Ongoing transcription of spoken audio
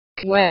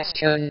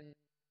Question.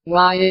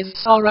 Why is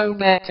sorrow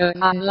better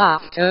than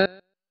laughter?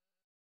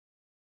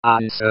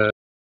 Answer.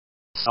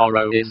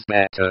 Sorrow is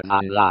better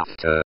than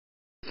laughter.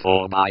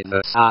 For by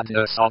the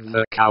sadness of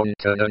the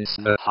countenance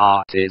the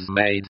heart is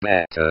made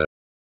better.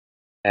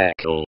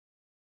 Eccl.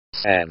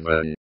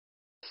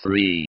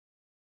 7:3.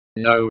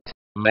 Note,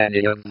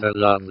 many of the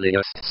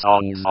loveliest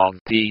songs of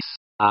peace,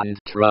 and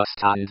trust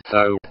and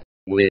hope,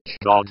 which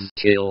God's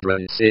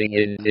children sing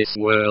in this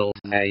world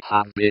may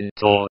have been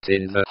taught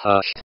in the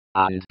hushed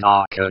and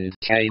darkened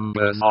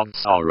chambers of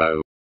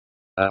sorrow.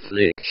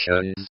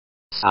 Afflictions,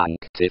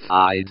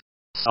 sanctified,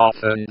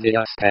 soften the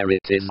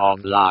asperities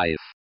of life.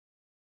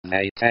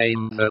 May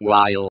tame the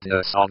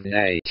wildness of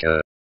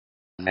nature.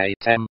 May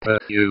temper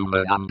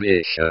human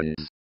ambitions.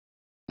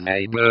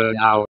 May burn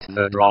out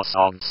the dross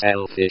of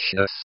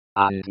selfishness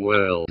and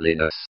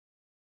worldliness.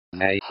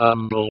 May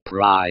humble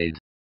pride.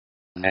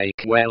 May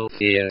quell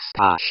fierce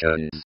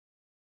passions.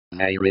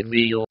 May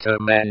reveal to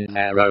men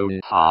their own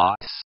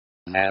hearts,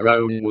 their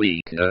own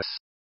weakness,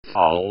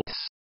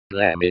 faults,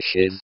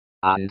 blemishes,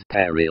 and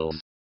perils.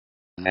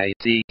 May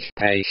teach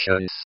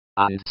patience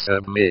and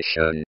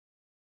submission.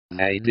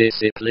 May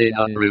discipline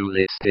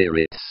unruly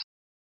spirits.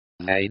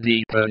 May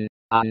deepen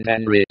and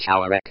enrich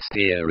our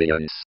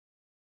experience.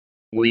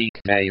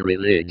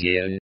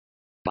 Week-DayReligion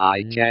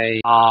by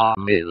J.R.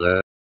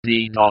 Miller,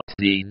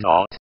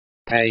 D.D.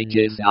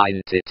 Pages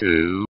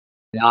 92,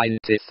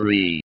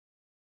 93.